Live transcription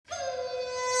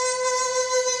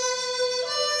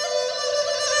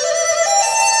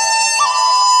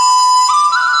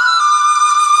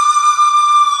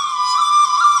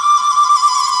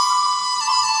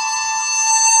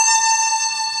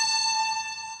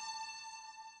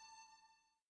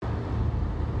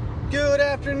Good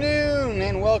afternoon,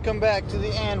 and welcome back to the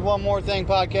And One More Thing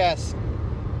podcast.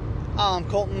 I'm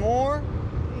Colton Moore.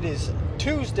 It is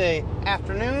Tuesday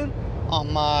afternoon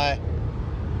on my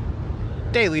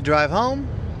daily drive home.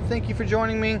 Thank you for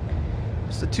joining me.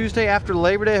 It's the Tuesday after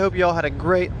Labor Day. I hope you all had a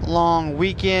great long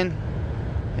weekend.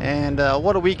 And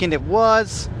what a weekend it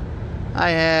was.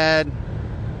 I had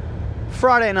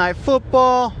Friday night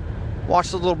football.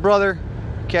 Watched the little brother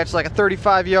catch like a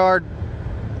 35-yard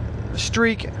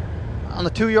streak on the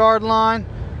 2-yard line,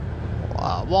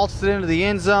 waltzed it into the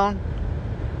end zone.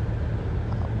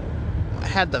 I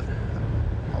had the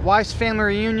wife's family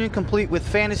reunion complete with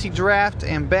fantasy draft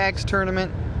and bags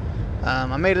tournament.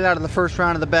 I made it out of the first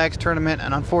round of the bags tournament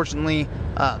and unfortunately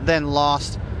then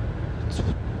lost.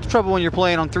 It's trouble when you're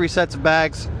playing on 3 sets of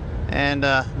bags and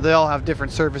they all have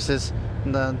different surfaces.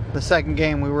 In the second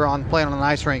game we were playing on an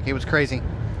ice rink. It was crazy.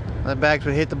 The bags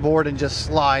would hit the board and just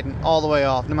slide all the way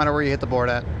off, no matter where you hit the board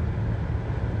at.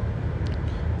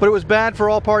 But it was bad for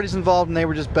all parties involved, and they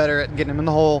were just better at getting them in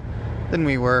the hole than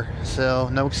we were, so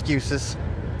no excuses.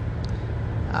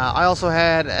 I also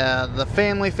had the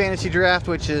family fantasy draft,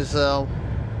 which is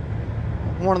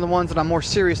one of the ones that I'm more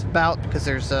serious about because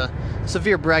there's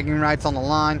severe bragging rights on the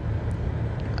line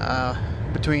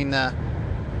between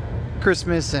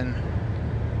Christmas and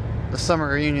the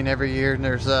summer reunion every year, and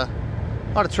there's a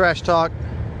lot of trash talk.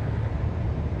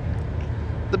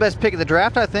 The best pick of the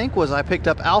draft, I think, was I picked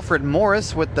up Alfred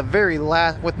Morris with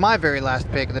my very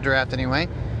last pick of the draft anyway,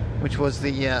 which was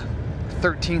the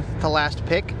 13th to last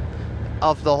pick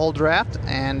of the whole draft,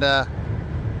 and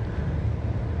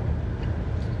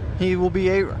he will be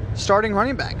a starting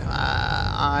running back.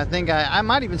 I think I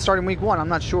might even start in week 1. I'm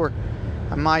not sure.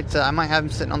 I might have him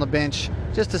sitting on the bench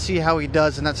just to see how he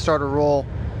does in that starter role,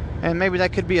 and maybe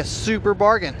that could be a super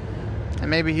bargain, and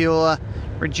maybe he'll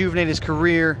rejuvenate his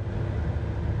career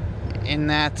in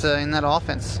that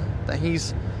offense that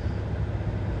he's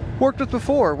worked with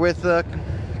before with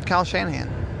Kyle Shanahan.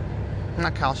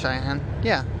 Not Kyle Shanahan.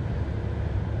 Yeah.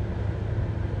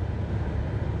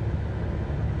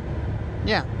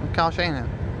 Yeah, with Kyle Shanahan.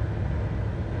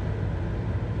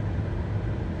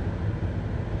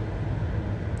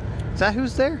 Is that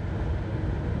who's there?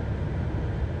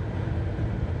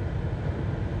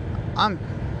 I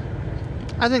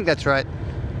think that's right.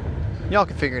 Y'all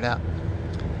can figure it out.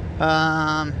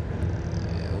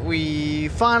 We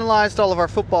finalized all of our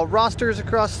football rosters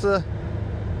across the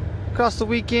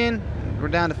weekend. We're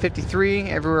down to 53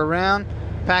 everywhere around.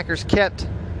 Packers kept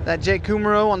that Jay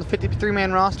Kumaro on the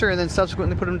 53-man roster and then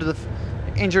subsequently put him to the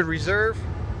injured reserve.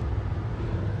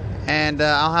 And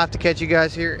I'll have to catch you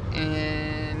guys here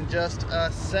in just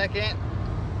a second.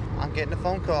 I'm getting a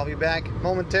phone call. I'll be back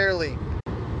momentarily.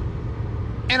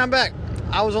 And I'm back.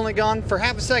 I was only gone for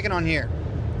half a second on here.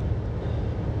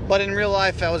 But in real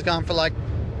life, I was gone for like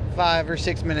 5 or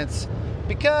 6 minutes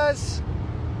because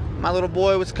my little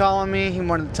boy was calling me. He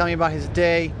wanted to tell me about his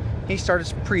day. He started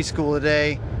preschool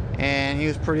today, and he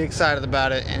was pretty excited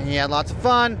about it. And he had lots of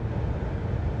fun.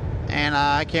 And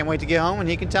I can't wait to get home, and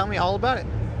he can tell me all about it.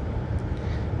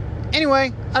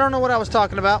 Anyway, I don't know what I was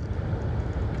talking about.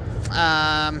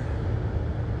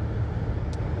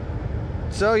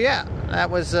 So, yeah, that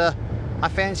was my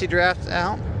fantasy draft at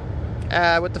home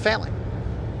with the family.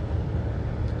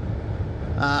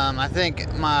 I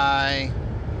think my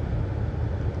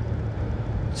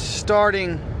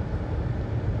starting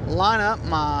lineup,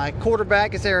 my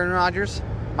quarterback is Aaron Rodgers.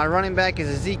 My running back is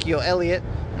Ezekiel Elliott.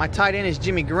 My tight end is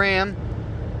Jimmy Graham.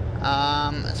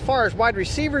 As far as wide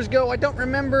receivers go, I don't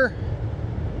remember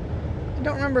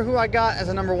who I got as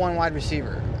a number 1 wide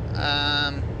receiver.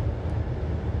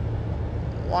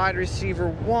 Wide receiver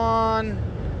 1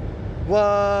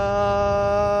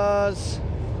 was...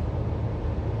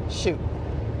 Shoot.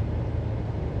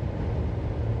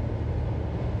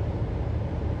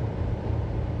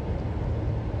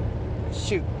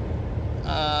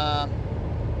 I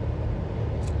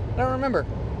don't remember.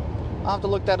 I'll have to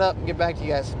look that up and get back to you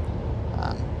guys.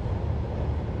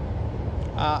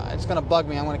 It's going to bug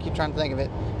me. I'm going to keep trying to think of it.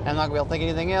 And I'm not going to be able to think of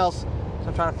anything else. So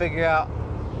I'm trying to figure out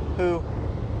who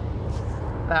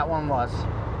that one was.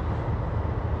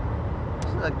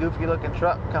 This is a goofy looking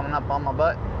truck coming up on my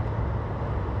butt.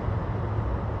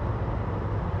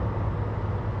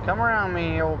 Come around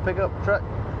me, you old pickup truck.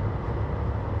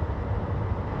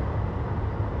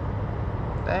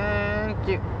 Thank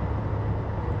you.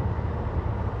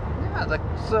 Yeah, the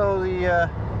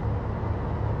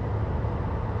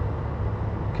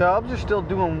Cubs are still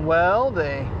doing well.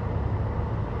 They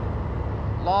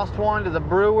lost one to the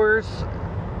Brewers,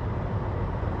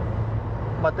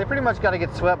 but they pretty much got to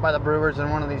get swept by the Brewers in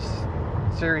one of these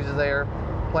series they are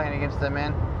playing against them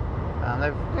in.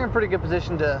 They're in a pretty good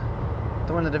position to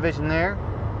win the division there.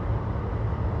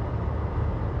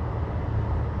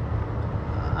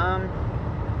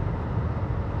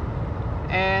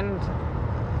 And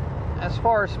as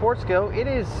far as sports go, it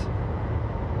is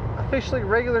officially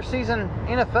regular season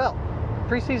NFL.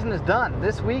 Preseason is done.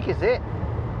 This week is it.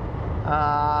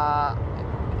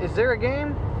 Is there a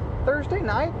game Thursday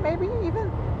night? Maybe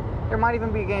even? There might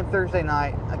even be a game Thursday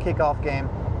night, a kickoff game.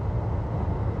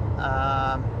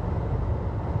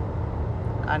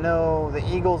 I know the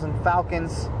Eagles and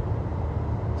Falcons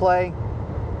play.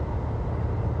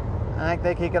 I think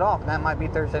they kick it off. That might be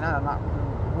Thursday night. I'm not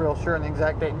real sure on the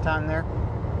exact date and time there.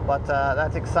 But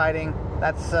that's exciting.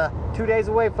 That's 2 days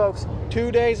away, folks.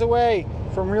 2 days away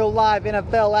from real live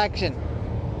NFL action.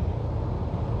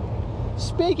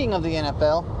 Speaking of the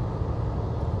NFL,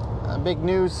 big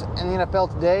news in the NFL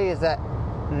today is that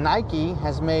Nike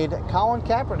has made Colin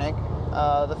Kaepernick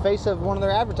the face of one of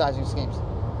their advertising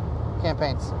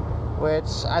campaigns,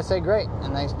 which I say great.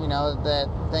 And they, that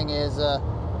thing is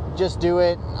just do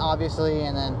it, obviously,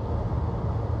 and then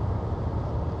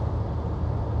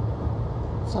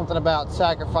something about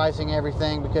sacrificing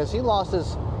everything because he lost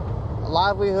his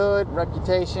livelihood,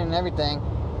 reputation, and everything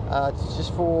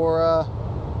just for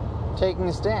taking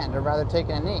a stand, or rather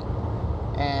taking a knee.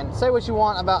 And say what you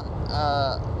want about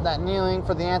that kneeling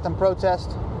for the anthem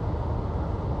protest.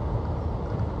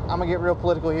 I'm going to get real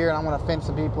political here, and I'm going to offend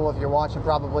some people if you're watching,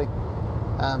 probably.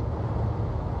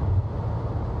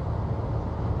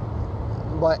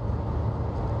 But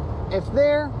if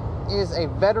there is a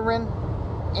veteran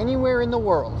anywhere in the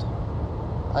world,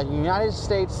 a United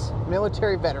States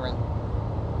military veteran,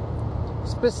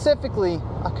 specifically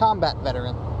a combat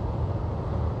veteran,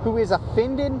 who is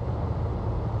offended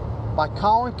by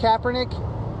Colin Kaepernick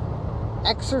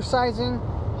exercising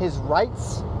his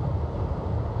rights,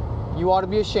 you ought to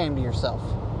be ashamed of yourself.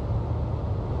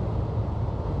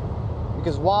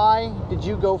 Because why did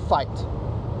you go fight?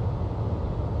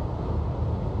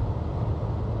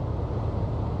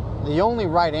 The only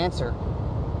right answer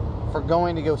for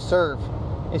going to go serve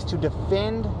is to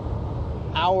defend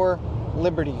our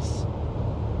liberties.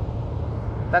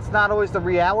 That's not always the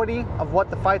reality of what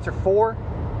the fights are for,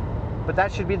 but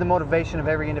that should be the motivation of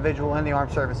every individual in the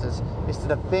armed services, is to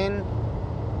defend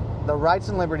the rights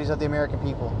and liberties of the American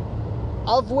people,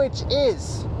 of which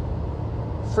is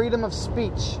freedom of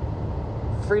speech,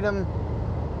 freedom,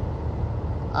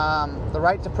 the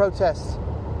right to protest,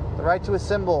 the right to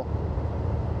assemble.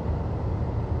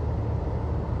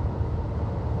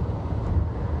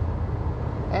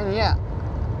 And yeah,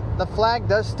 the flag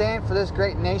does stand for this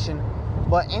great nation,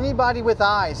 but anybody with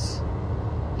eyes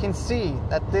can see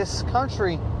that this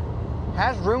country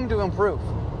has room to improve.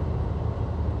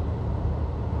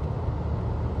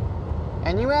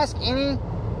 And you ask any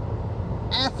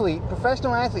athlete,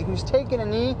 professional athlete, who's taken a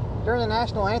knee during the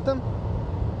national anthem,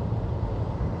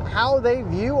 how they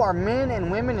view our men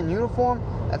and women in uniform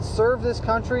that serve this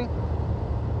country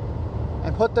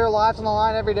and put their lives on the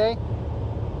line every day,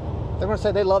 they're going to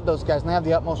say they love those guys and they have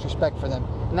the utmost respect for them.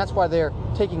 And that's why they're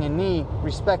taking a knee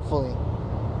respectfully.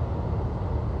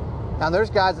 Now, there's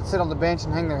guys that sit on the bench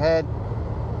and hang their head.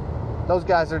 Those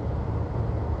guys are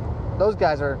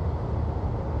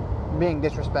being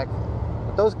disrespectful.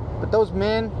 But those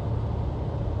men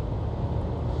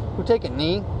who take a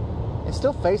knee and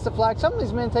still face the flag, some of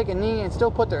these men take a knee and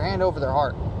still put their hand over their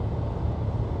heart.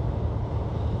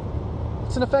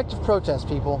 It's an effective protest,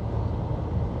 people.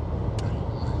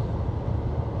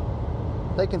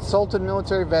 They consulted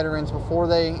military veterans before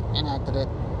they enacted it,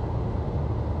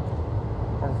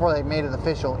 or before they made it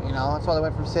official, That's why they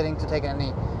went from sitting to taking a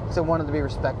knee, because they wanted to be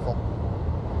respectful.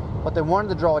 But they wanted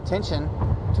to draw attention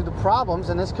to the problems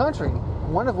in this country,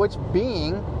 one of which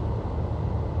being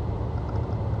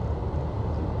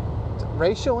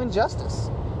racial injustice,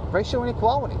 racial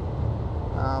inequality,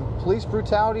 police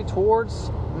brutality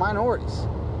towards minorities.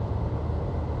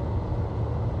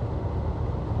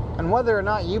 And whether or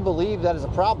not you believe that is a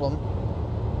problem,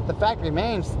 the fact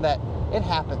remains that it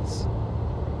happens.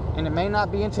 And it may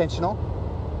not be intentional.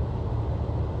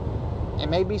 It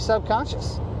may be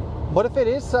subconscious. But if it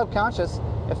is subconscious,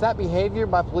 if that behavior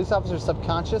by police officers is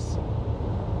subconscious,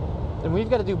 then we've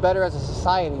got to do better as a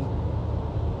society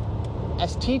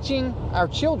as teaching our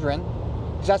children,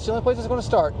 because that's the only place it's going to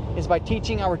start, is by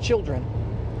teaching our children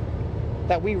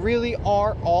that we really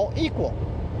are all equal.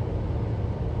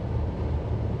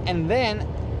 And then,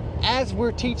 as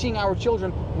we're teaching our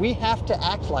children, we have to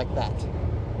act like that.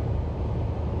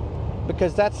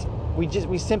 Because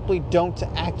we simply don't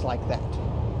act like that.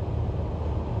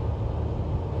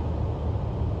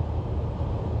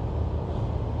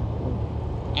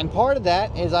 And part of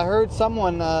that is, I heard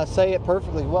someone say it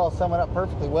perfectly well, sum it up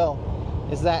perfectly well,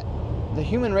 is that the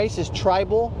human race is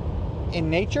tribal in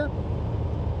nature.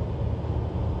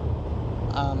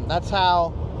 That's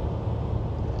how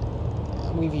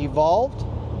we've evolved,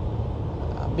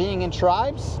 being in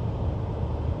tribes.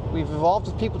 We've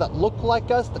evolved with people that look like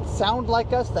us, that sound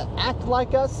like us, that act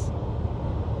like us.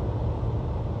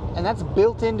 And that's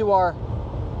built into our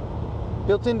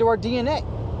DNA.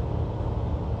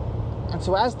 And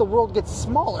so as the world gets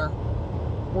smaller,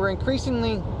 we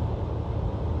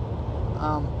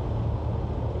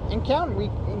encounter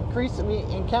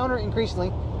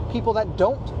increasingly people that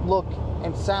don't look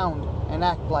and sound and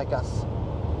act like us.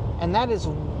 And that is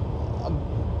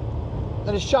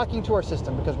shocking to our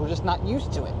system, because we're just not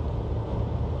used to it.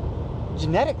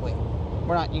 Genetically,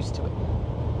 we're not used to it.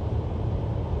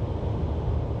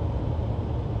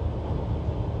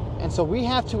 And so we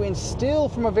have to instill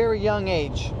from a very young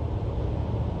age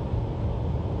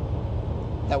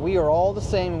that we are all the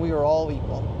same and we are all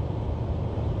equal.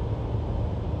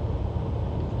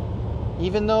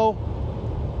 Even though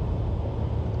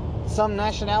some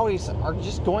nationalities are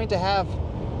just going to have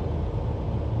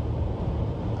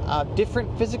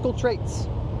different physical traits.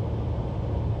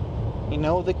 You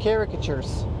know, the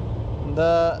caricatures,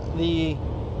 the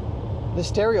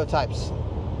stereotypes.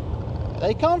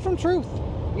 They come from truth,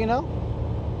 you know.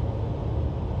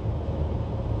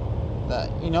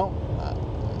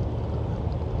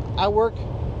 I work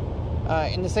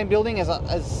in the same building as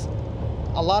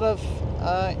a lot of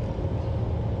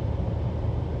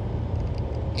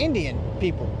Indian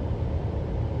people,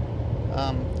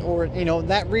 or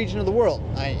that region of the world.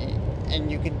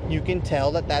 And you can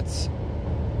tell that that's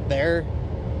their.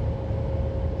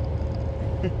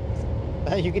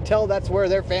 You can tell that's where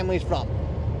their family's from,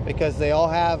 because they all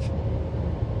have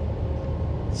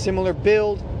similar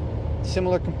build,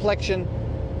 similar complexion,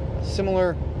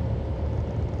 similar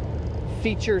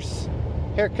features,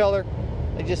 hair color.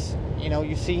 They just,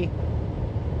 you see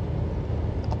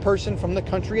a person from the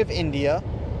country of India,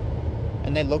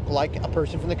 and they look like a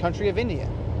person from the country of India.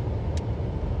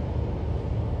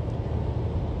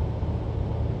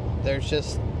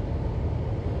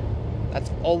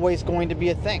 That's always going to be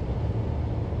a thing.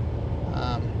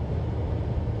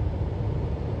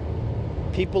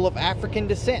 People of African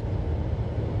descent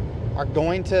are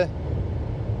going to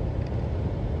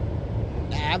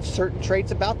have certain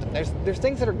traits about them. There's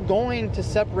things that are going to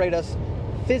separate us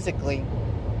physically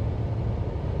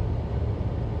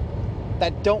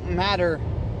that don't matter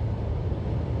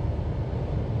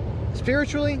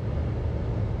spiritually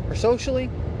or socially,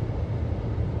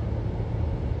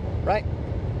 right?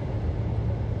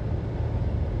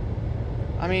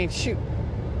 I mean, shoot.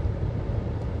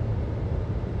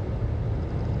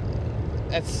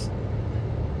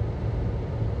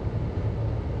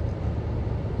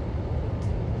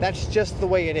 That's just the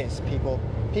way it is, people.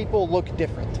 People look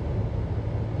different.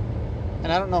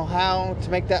 And I don't know how to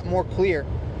make that more clear.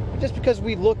 Just because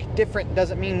we look different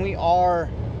doesn't mean we are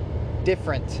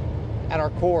different at our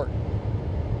core.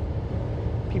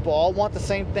 People all want the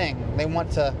same thing. They want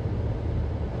to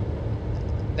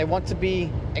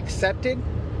be accepted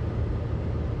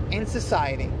in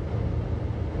society.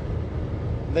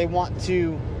 They want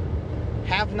to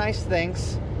have nice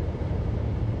things.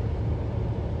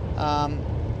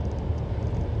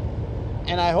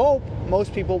 And I hope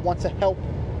most people want to help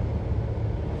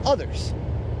others.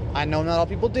 I know not all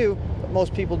people do, but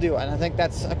most people do. And I think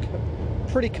that's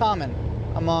pretty common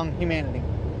among humanity.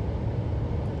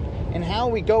 And how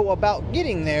we go about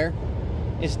getting there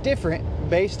is different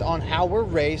based on how we're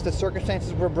raised, the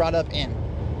circumstances we're brought up in.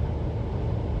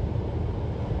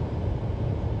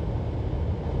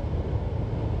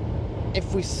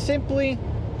 If we simply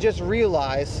just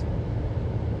realize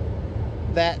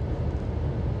that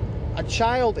a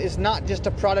child is not just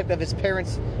a product of his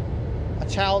parents, a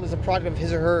child is a product of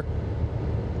his or her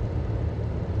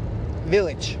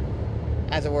village,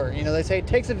 as it were. They say it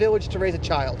takes a village to raise a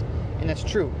child, and that's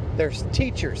true. There's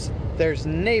teachers, there's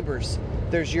neighbors,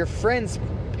 there's your friends'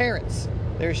 parents,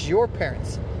 there's your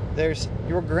parents, there's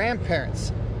your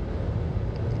grandparents.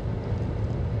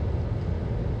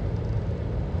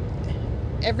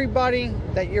 Everybody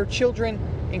that your children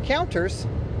encounters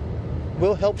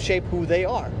will help shape who they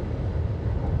are.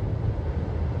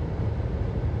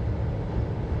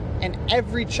 And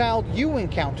every child you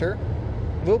encounter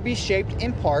will be shaped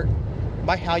in part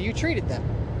by how you treated them.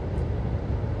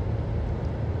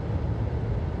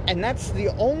 And that's the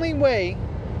only way,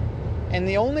 and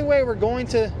the only way we're going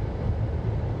to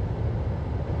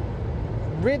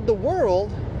rid the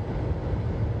world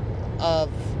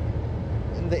of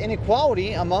the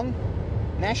inequality among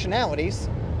nationalities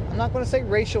I'm not going to say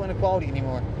racial inequality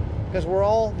anymore, because we're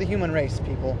all the human race,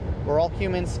 people. We're all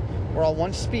humans. We're all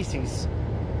one species.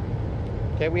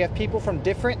 Okay, we have people from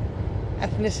different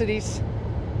ethnicities,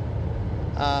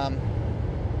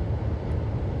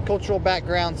 cultural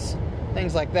backgrounds,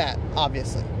 things like that,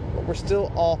 obviously. But we're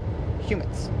still all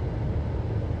humans.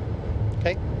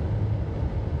 Okay?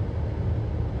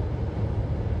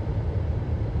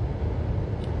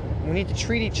 We need to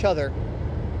treat each other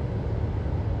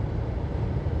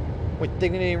with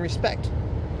dignity and respect.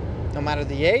 No matter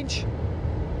the age,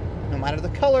 no matter the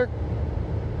color,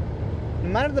 no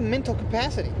matter the mental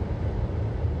capacity.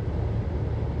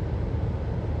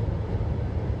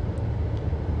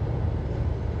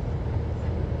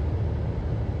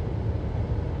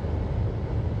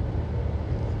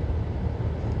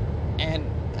 And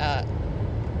a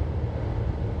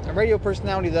radio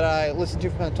personality that I listened to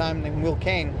from the time named Will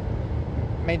Kane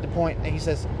made the point that he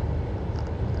says,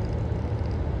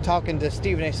 talking to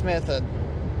Stephen A. Smith,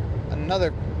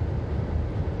 another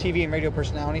TV and radio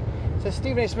personality, says,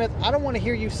 Stephen A. Smith, I don't want to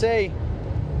hear you say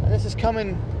this is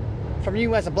coming from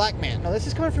you as a black man. No, this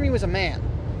is coming from you as a man.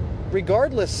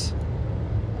 Regardless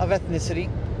of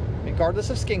ethnicity, regardless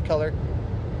of skin color,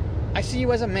 I see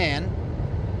you as a man,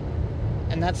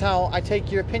 and that's how I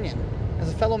take your opinion, as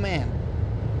a fellow man.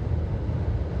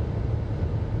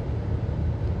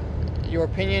 Your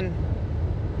opinion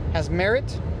has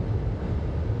merit,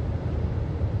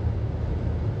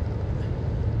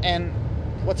 and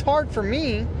what's hard for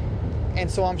me,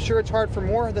 and so I'm sure it's hard for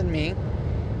more than me,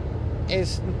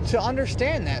 is to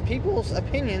understand that people's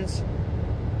opinions,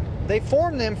 they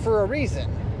form them for a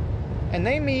reason, and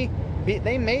they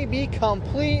may be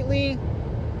completely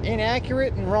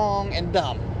inaccurate and wrong and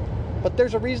dumb, but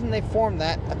there's a reason they form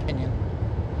that opinion,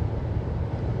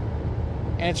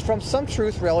 and it's from some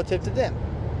truth relative to them.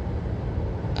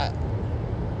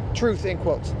 Truth in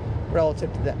quotes,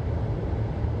 relative to them.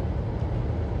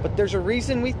 But there's a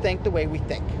reason we think the way we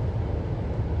think.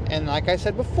 And like I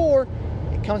said before,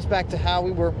 it comes back to how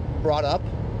we were brought up,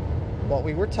 what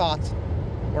we were taught.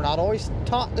 We're not always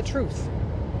taught the truth.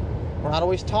 We're not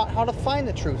always taught how to find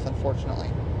the truth, unfortunately.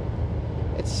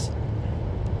 It's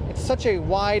such a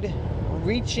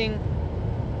wide-reaching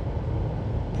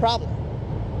problem.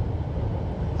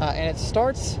 And it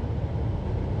starts,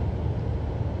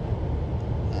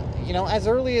 as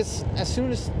early as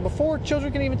soon as, before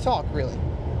children can even talk, really.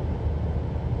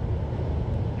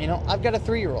 I've got a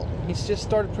 3-year-old. He's just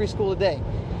started preschool today.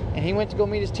 And he went to go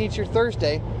meet his teacher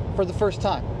Thursday for the first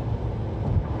time.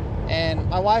 And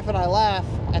my wife and I laugh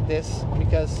at this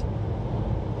because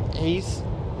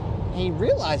he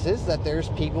realizes that there's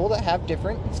people that have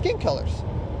different skin colors.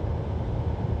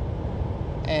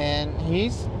 And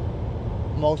he's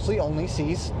mostly only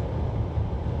sees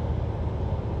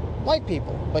white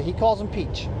people, but he calls them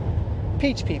peach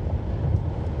people.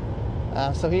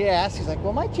 So he asks, he's like,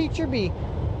 will my teacher be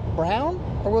brown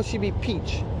or will she be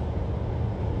peach?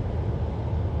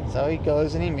 So he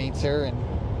goes and he meets her and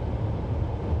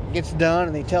gets done,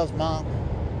 and he tells Mom,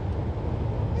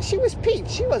 she was peach,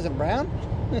 she wasn't brown.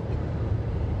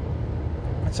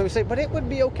 And so we say, but it would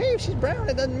be okay if she's brown,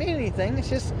 it doesn't mean anything, it's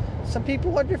just some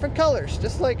people are different colors.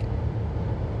 Just like,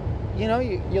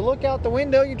 you look out the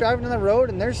window, you're driving down the road,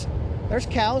 and there's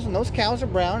cows, and those cows are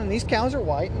brown, and these cows are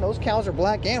white, and those cows are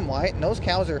black and white, and those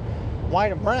cows are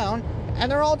white and brown, and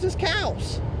they're all just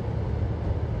cows.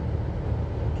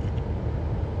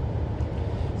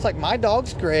 It's like my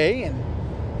dog's gray, and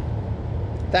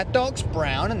that dog's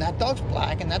brown, and that dog's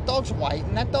black, and that dog's white,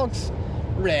 and that dog's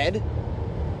red.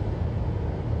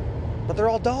 But they're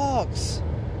all dogs.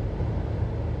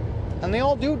 And they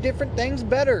all do different things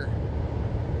better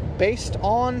based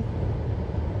on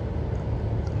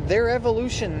their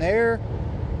evolution, their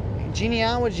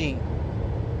genealogy.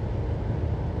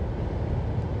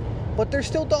 But they're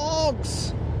still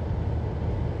dogs.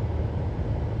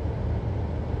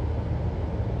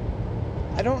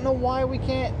 I don't know why we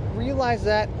can't realize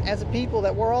that as a people,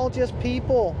 that we're all just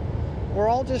people. We're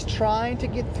all just trying to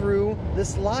get through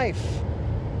this life.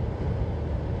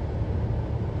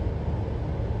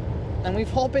 And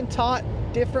we've all been taught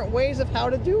different ways of how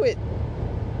to do it.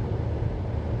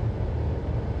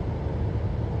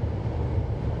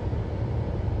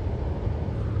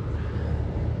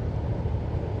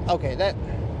 Okay,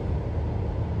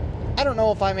 I don't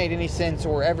know if I made any sense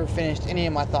or ever finished any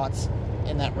of my thoughts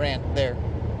in that rant there.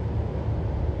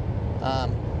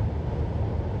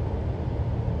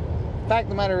 Fact of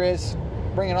the matter is,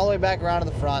 bringing it all the way back around to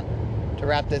the front to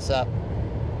wrap this up.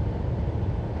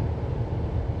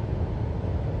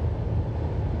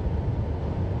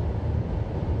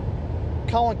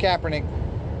 Colin Kaepernick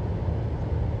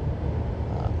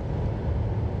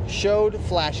showed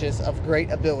flashes of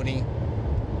great ability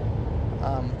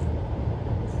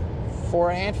for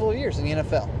a handful of years in the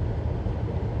NFL.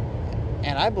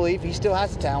 And I believe he still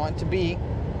has the talent to be,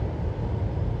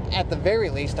 at the very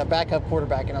least, a backup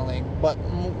quarterback in the league, but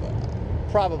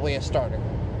probably a starter.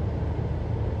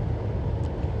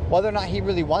 Whether or not he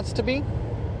really wants to be,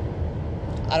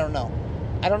 I don't know.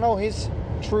 I don't know his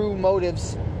true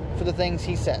motives for the things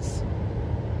he says.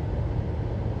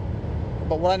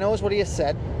 But what I know is what he has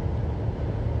said,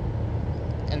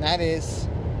 and that is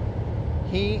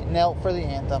he knelt for the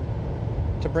anthem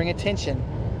to bring attention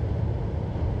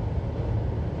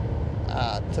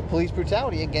to police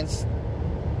brutality against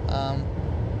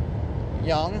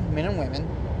young men and women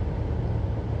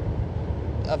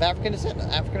of African descent,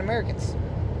 African Americans,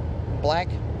 black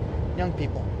young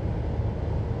people.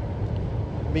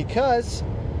 Because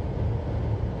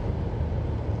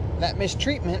that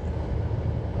mistreatment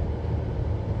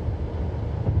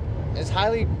is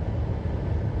highly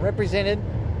represented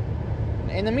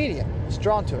in the media. It's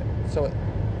drawn to it. So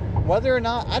whether or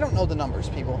not, I don't know the numbers,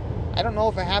 people. I don't know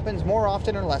if it happens more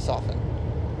often or less often.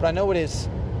 But I know it is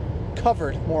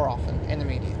covered more often in the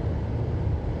media.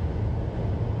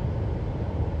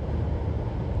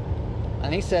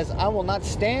 And he says, I will not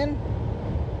stand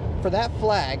for that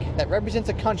flag that represents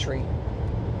a country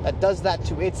that does that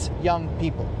to its young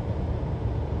people.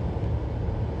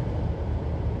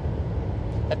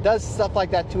 That does stuff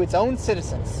like that to its own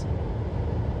citizens.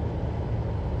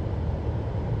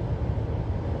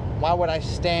 Why would I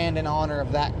stand in honor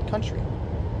of that country?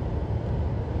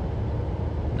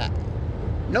 Now,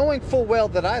 knowing full well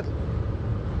that I'm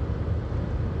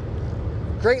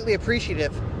greatly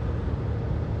appreciative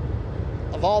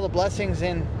of all the blessings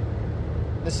in,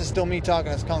 this is still me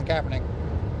talking as Colin Kaepernick,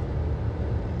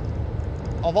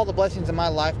 of all the blessings in my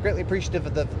life, greatly appreciative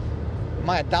of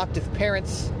my adoptive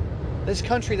parents, this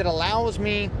country that allows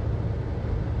me,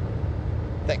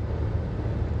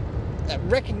 that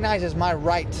recognizes my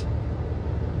right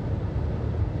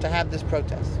to have this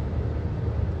protest.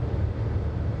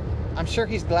 I'm sure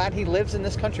he's glad he lives in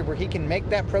this country where he can make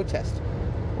that protest,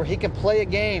 where he can play a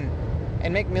game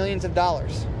and make millions of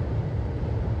dollars.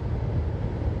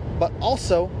 But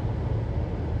also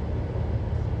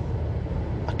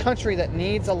a country that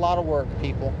needs a lot of work,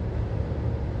 people.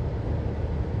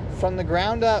 From the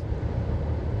ground up.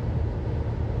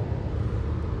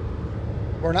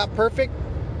 We're not perfect.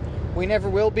 We never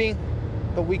will be.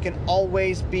 But we can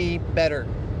always be better.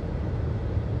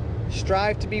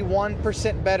 Strive to be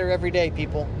 1% better every day,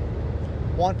 people.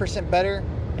 1% better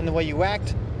in the way you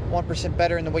act. 1%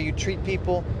 better in the way you treat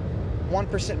people.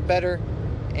 1% better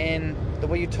in the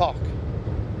way you talk.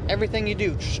 Everything you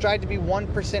do, strive to be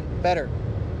 1% better.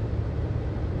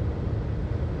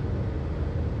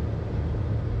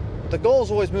 The goal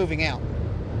is always moving out,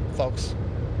 folks.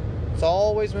 It's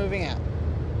always moving out.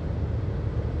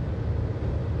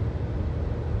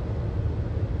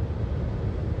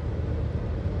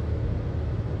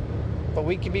 But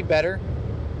we can be better,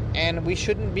 and we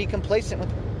shouldn't be complacent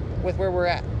with where we're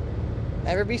at.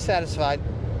 Never be satisfied.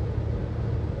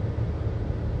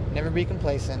 Never be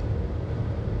complacent.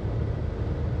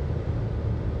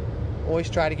 Always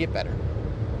try to get better.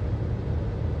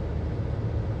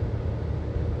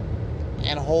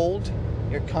 And hold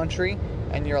your country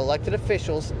and your elected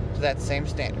officials to that same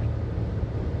standard.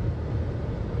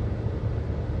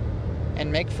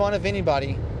 And make fun of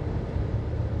anybody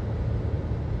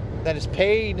that is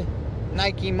paid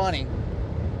Nike money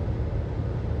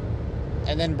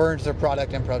and then burns their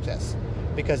product in protest,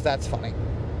 because that's funny.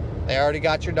 They already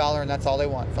got your dollar, and that's all they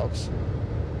want, folks.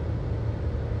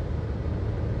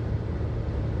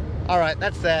 Alright,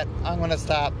 that's that. I'm going to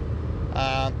stop.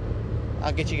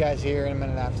 I'll get you guys here in a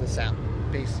minute after the sound.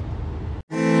 Peace.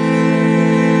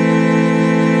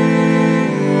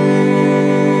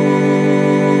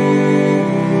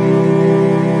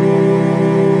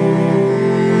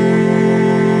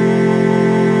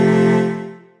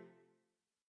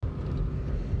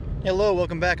 Hello,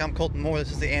 welcome back. I'm Colton Moore.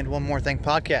 This is the And One More Thing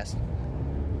podcast.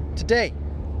 Today,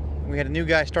 we had a new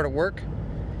guy start at work,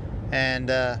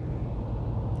 and I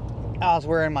was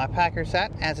wearing my Packers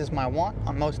hat, as is my wont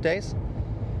on most days.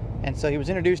 And so he was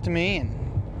introduced to me, and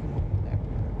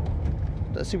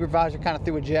the supervisor kind of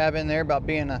threw a jab in there about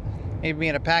being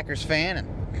a Packers fan. And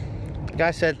the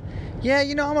guy said, "Yeah,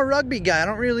 I'm a rugby guy.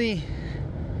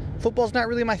 Football's not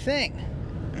really my thing."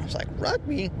 And I was like,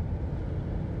 "Rugby?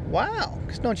 Wow,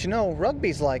 because don't you know,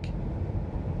 rugby's like,"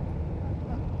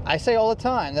 I say all the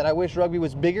time that I wish rugby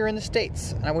was bigger in the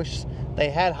States, and I wish they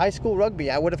had high school rugby.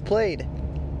 I would have played.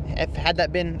 If had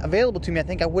that been available to me, I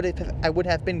think I would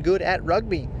have been good at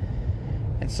rugby.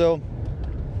 And so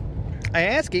I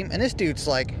ask him, and this dude's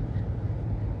like,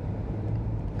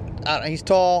 I don't know, he's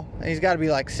tall. He's got to be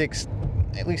like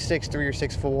at least 6'3" or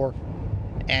 6'4",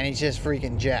 and he's just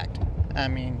freaking jacked. I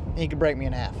mean, he could break me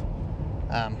in half.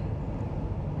 But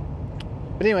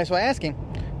anyway, so I ask him,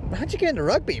 how'd you get into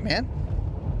rugby, man?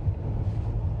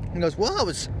 He goes, well, I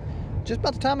was just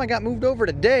about the time I got moved over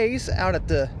to Days out at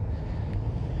the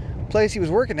place he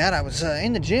was working at. I was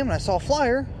in the gym and I saw a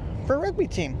flyer for a rugby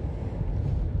team.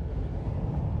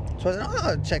 So I said, oh,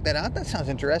 I'll check that out. That sounds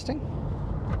interesting.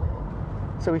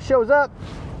 So he shows up,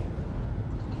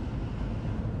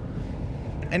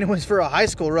 and it was for a high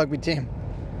school rugby team.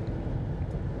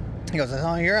 He goes,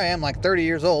 oh, here I am, like 30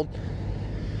 years old.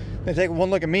 They take one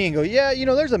look at me and go, yeah, you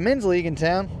know, there's a men's league in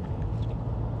town.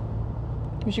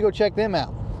 You should go check them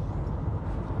out.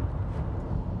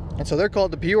 And so they're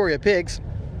called the Peoria Pigs.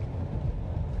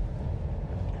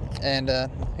 And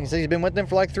he said he's been with them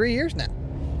for like 3 years now.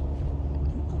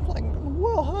 I'm like,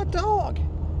 whoa, hot dog.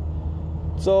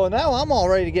 So now I'm all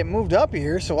ready to get moved up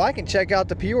here so I can check out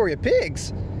the Peoria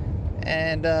Pigs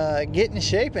and get in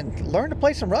shape and learn to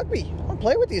play some rugby. I want to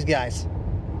play with these guys.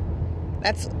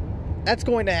 That's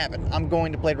going to happen. I'm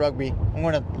going to play rugby. I'm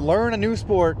going to learn a new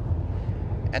sport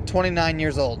at 29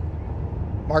 years old.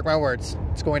 Mark my words.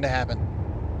 It's going to happen.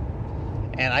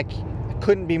 And I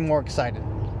couldn't be more excited.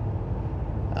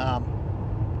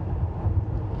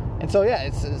 And so yeah,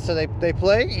 so they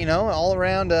play, you know, all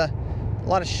around a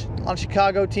lot of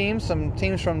Chicago teams, some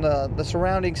teams from the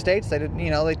surrounding states. They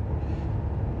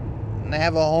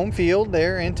have a home field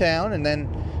there in town, and then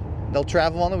they'll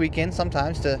travel on the weekend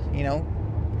sometimes to, you know,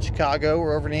 Chicago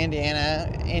or over to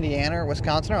Indiana or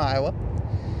Wisconsin or Iowa.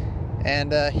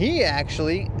 And he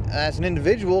actually, as an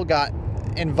individual, got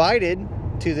invited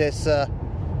to this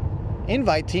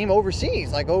invite team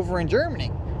overseas, like over in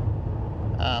Germany.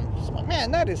 So I'm like,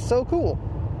 man, that is so cool.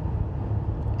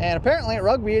 And apparently at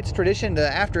rugby, it's tradition to,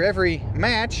 after every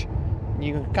match,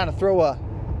 you kind of throw a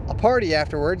party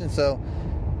afterwards. And so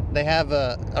they have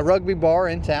a rugby bar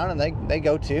in town, and they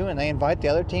go to, and they invite the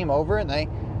other team over, and they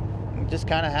just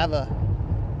kind of have a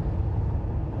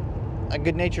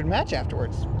good-natured match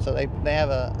afterwards. So they have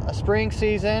a spring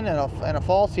season and a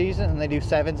fall season, and they do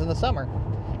sevens in the summer.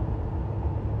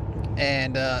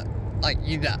 And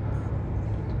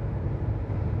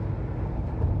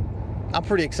I'm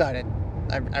pretty excited.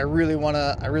 I really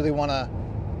wanna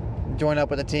join up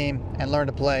with a team and learn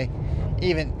to play,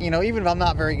 even if I'm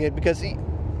not very good, because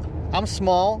I'm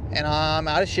small and I'm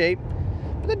out of shape.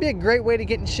 But that'd be a great way to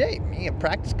get in shape. You can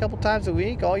practice a couple times a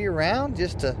week all year round,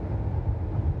 just to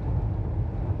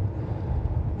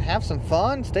have some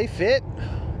fun, stay fit.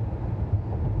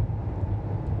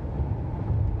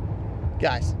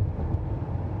 Guys,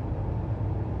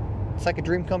 it's like a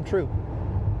dream come true.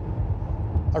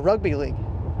 A rugby league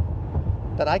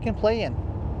that I can play in.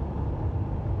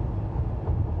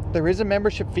 There is a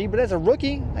membership fee, but as a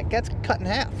rookie, that gets cut in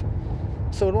half.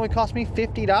 So it only cost me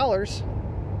 $50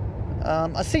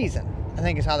 a season, I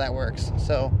think is how that works.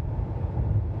 So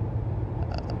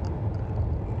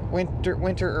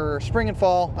winter or spring and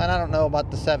fall, and I don't know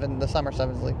about the summer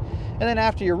sevens league. And then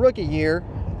after your rookie year,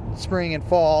 spring and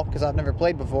fall, because I've never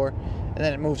played before, and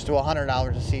then it moves to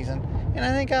 $100 a season. And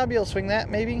I think I'll be able to swing that,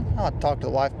 maybe. I'll have to talk to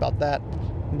the wife about that.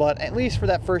 But at least for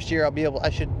that first year, I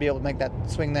should be able to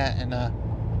swing that, and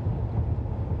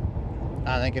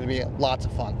I think it'll be lots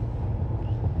of fun.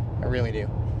 I really do.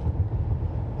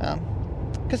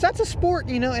 Because that's a sport,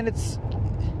 you know, and it's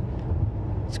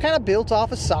kind of built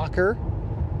off of soccer,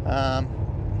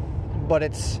 but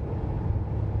it's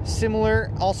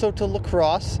similar also to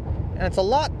lacrosse, and it's a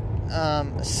lot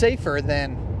safer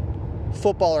than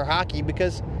football or hockey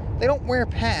because they don't wear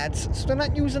pads, so they're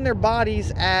not using their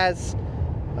bodies as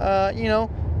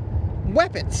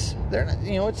weapons. They're not,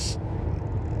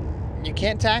 you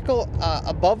can't tackle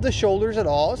above the shoulders at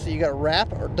all, so you got to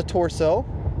wrap the torso,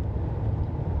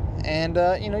 and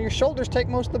your shoulders take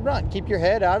most of the brunt. Keep your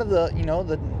head out of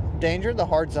the danger, the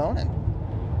hard zone, and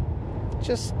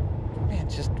just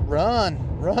run.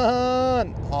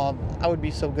 I would be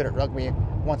so good at rugby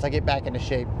once I get back into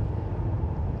shape.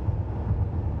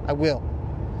 I will.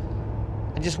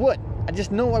 I just would. I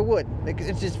just know I would.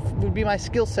 It just would be my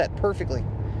skill set perfectly.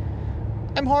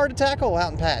 I'm hard to tackle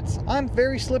out in pads. I'm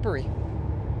very slippery.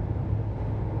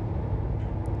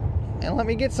 And let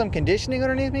me get some conditioning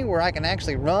underneath me where I can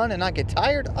actually run and not get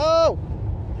tired. Oh!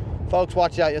 Folks,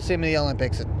 watch out. You'll see me in the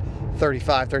Olympics at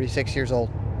 35, 36 years old.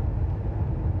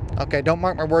 Okay, don't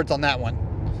mark my words on that one.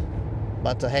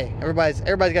 But hey, everybody's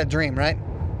got a dream, right?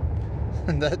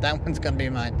 that one's going to be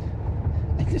mine.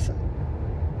 I just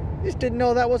didn't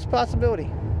know that was a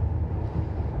possibility.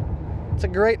 It's a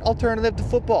great alternative to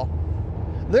football.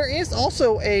 There is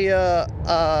also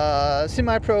a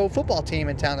semi-pro football team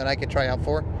in town that I could try out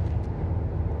for.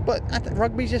 But I think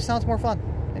rugby just sounds more fun.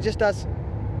 It just does.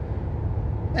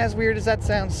 As weird as that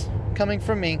sounds, coming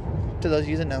from me, to those of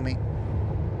you that know me.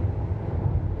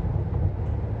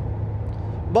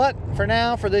 But for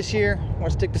now, for this year, I'm going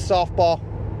to stick to softball.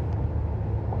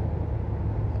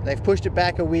 They've pushed it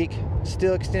back a week.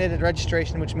 Still extended the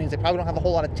registration, which means they probably don't have a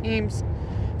whole lot of teams.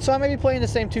 So I may be playing the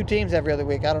same 2 teams every other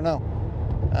week. I don't know.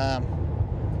 So I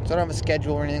don't have a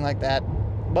schedule or anything like that.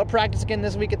 But practice again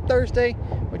this week at Thursday,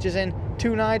 which is in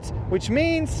 2 nights, which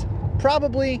means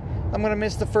probably I'm going to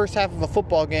miss the first half of a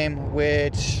football game,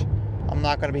 which I'm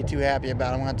not going to be too happy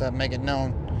about. I'm going to have to make it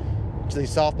known to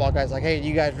these softball guys, like, hey, do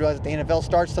you guys realize that the NFL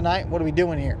starts tonight? What are we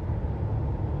doing here?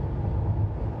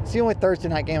 It's the only Thursday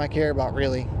night game I care about,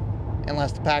 really,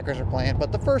 unless the Packers are playing.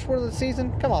 But the first one of the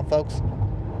season, come on, folks.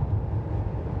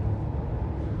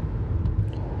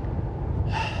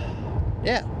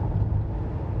 Yeah.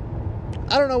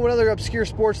 I don't know what other obscure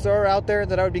sports there are out there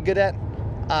that I would be good at.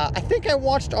 I think I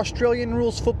watched Australian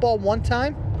rules football one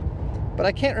time, but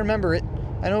I can't remember it.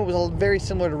 I know it was very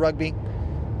similar to rugby,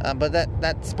 but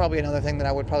that's probably another thing that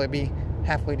I would probably be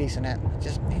halfway decent at.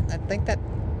 I think that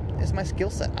is my skill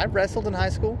set. I wrestled in high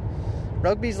school.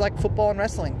 Rugby's like football and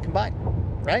wrestling combined,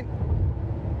 right?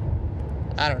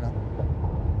 I don't know.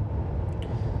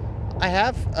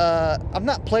 I've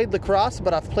not played lacrosse,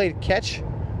 but I've played catch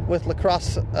with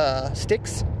lacrosse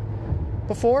sticks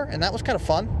before, and that was kind of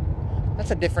fun.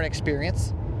 That's a different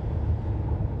experience.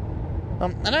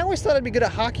 And I always thought I'd be good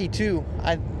at hockey too.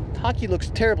 Hockey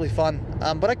looks terribly fun,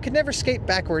 but I could never skate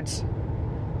backwards.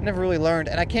 Never really learned,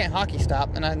 and I can't hockey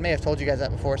stop, and I may have told you guys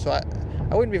that before, so I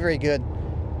wouldn't be very good,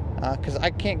 because I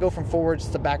can't go from forwards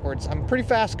to backwards. I'm pretty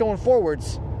fast going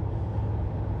forwards,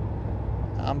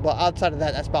 but outside of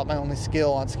that, that's about my only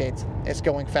skill on skates. It's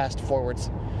going fast forwards.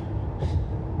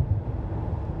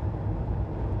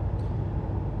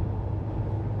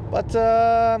 But,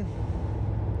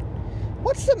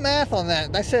 what's the math on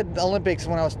that? I said Olympics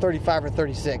when I was 35 or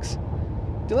 36.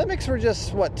 The Olympics were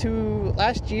just,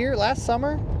 last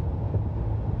summer?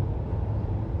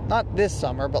 Not this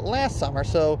summer, but last summer.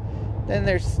 So then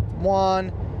there's 1,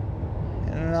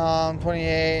 and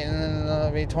 28, and then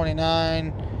it'll be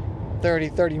 29, 30,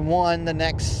 31, the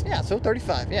next, yeah, so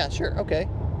 35. Yeah, sure, okay.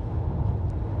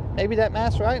 Maybe that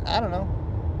math's right? I don't know.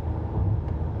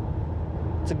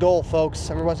 It's a goal, folks.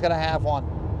 Everyone's got to have one.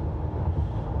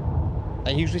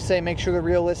 I usually say make sure they're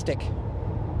realistic.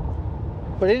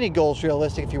 But any goal's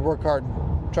realistic if you work hard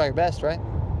and try your best, right?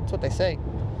 That's what they say.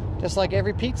 Just like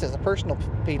every pizza is a personal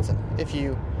pizza if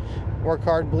you work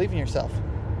hard and believe in yourself.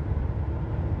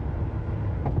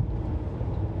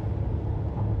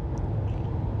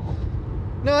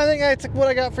 No, I think that's what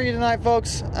I got for you tonight,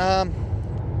 folks.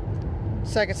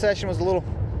 Second session was a little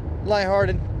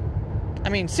lighthearted. I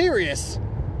mean, serious.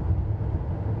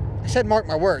 I said mark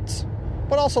my words.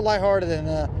 But also lighthearted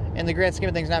and in the grand scheme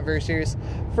of things, not very serious.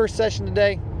 First session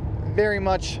today, very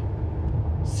much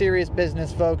serious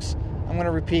business, folks. I'm going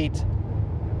to repeat.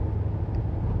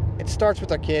 It starts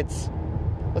with our kids.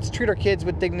 Let's treat our kids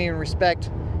with dignity and respect.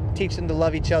 Teach them to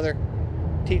love each other.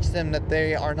 Teach them that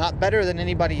they are not better than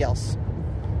anybody else.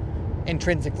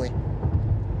 Intrinsically.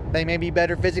 They may be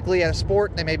better physically at a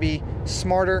sport. They may be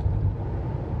smarter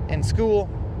in school.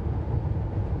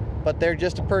 But they're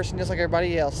just a person just like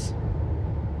everybody else.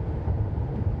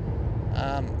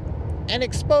 And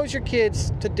expose your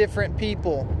kids to different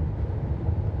people.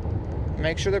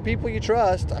 Make sure they're people you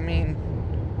trust.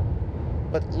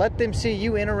 But let them see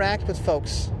you interact with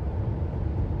folks.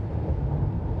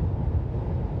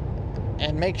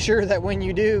 And make sure that when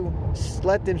you do,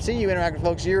 let them see you interact with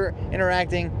folks, you're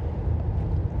interacting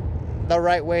the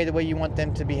right way, the way you want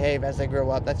them to behave as they grow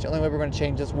up. That's the only way we're going to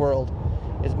change this world,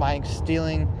 is by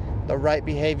instilling the right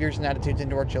behaviors and attitudes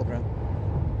into our children.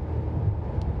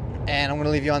 And I'm going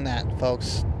to leave you on that,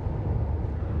 folks.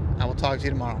 I will talk to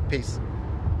you tomorrow. Peace.